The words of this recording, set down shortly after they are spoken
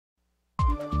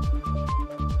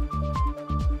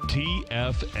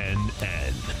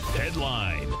TFNN.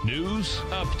 Headline News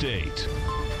Update.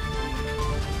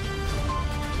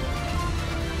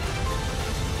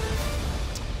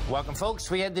 Welcome, folks.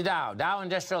 We had the Dow. Dow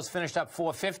Industrials finished up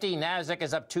 450. NASDAQ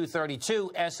is up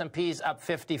 232. S&P's up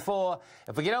 54.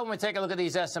 If we get over and take a look at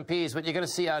these S&Ps, what you're going to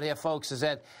see out here, folks, is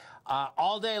that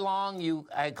all day long you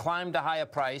had climbed a higher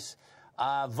price.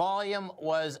 Volume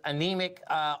was anemic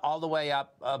all the way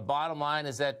up. Bottom line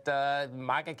is that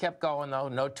market kept going, though.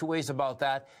 No two ways about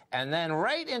that. And then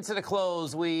right into the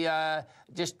close, we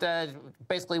just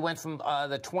basically went from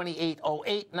the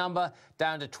 28.08 number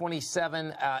down to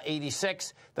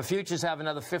 27.86. The futures have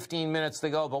another 15 minutes to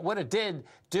go. But what it did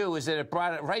do is that it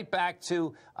brought it right back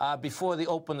to before the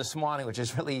open this morning, which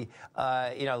is really,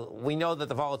 we know that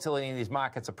the volatility in these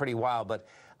markets are pretty wild. But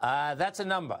that's a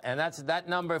number, and that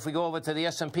number. If we go over to the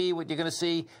S&P, what you're going to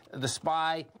see, the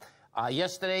SPY.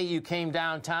 Yesterday, you came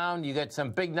downtown. You got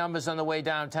some big numbers on the way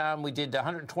downtown. We did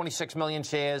 126 million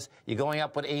shares. You're going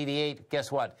up with 88. Guess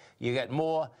what? You get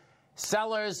more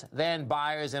sellers than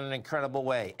buyers in an incredible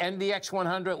way. NDX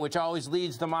 100, which always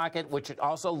leads the market, which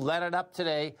also led it up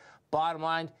today. Bottom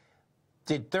line,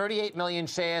 did 38 million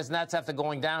shares, and that's after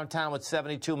going downtown with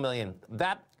 72 million.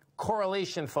 That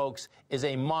correlation, folks, is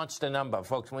a monster number.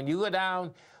 Folks, when you go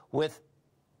down with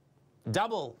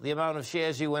double the amount of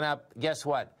shares you went up, guess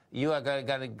what? You are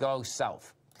going to go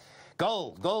south.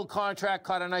 Gold contract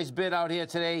caught a nice bid out here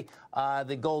today.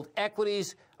 The gold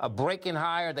equities are breaking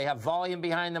higher. They have volume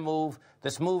behind the move.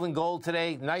 This move in gold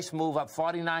today, nice move, up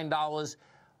 $49,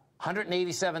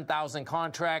 187,000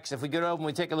 contracts. If we get over and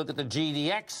we take a look at the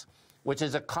GDX, which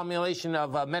is a cumulation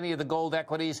of many of the gold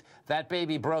equities. That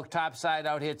baby broke topside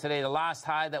out here today. The last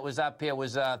high that was up here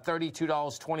was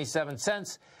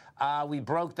 $32.27. We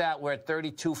broke that. We're at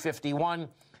 $32.51.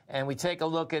 And we take a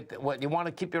look at what you want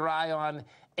to keep your eye on.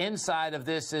 Inside of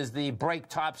this is the break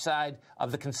topside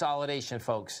of the consolidation,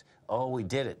 folks. Oh, we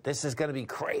did it. This is going to be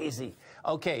crazy.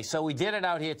 Okay, so we did it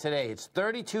out here today. It's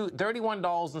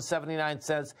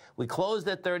 $31.79. We closed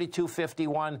at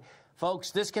 $32.51.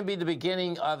 Folks, this can be the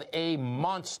beginning of a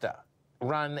monster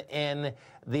run in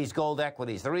these gold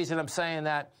equities. The reason I'm saying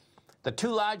that, the two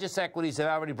largest equities have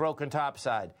already broken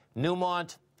topside,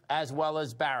 Newmont as well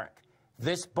as Barrick.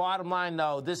 This bottom line,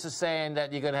 though, this is saying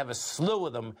that you're going to have a slew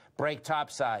of them break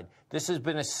topside. This has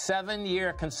been a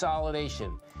 7-year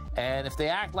consolidation. And if they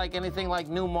act like anything like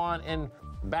Newmont and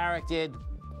Barrick did,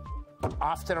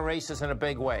 off to the races in a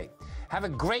big way. Have a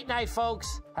great night,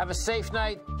 folks. Have a safe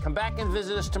night. Come back and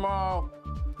visit us tomorrow,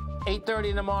 8:30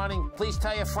 in the morning. Please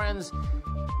tell your friends.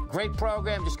 Great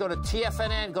program. Just go to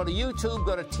TFNN, go to YouTube,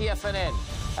 go to TFNN.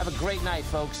 Have a great night,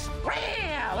 folks.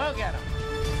 Look at them.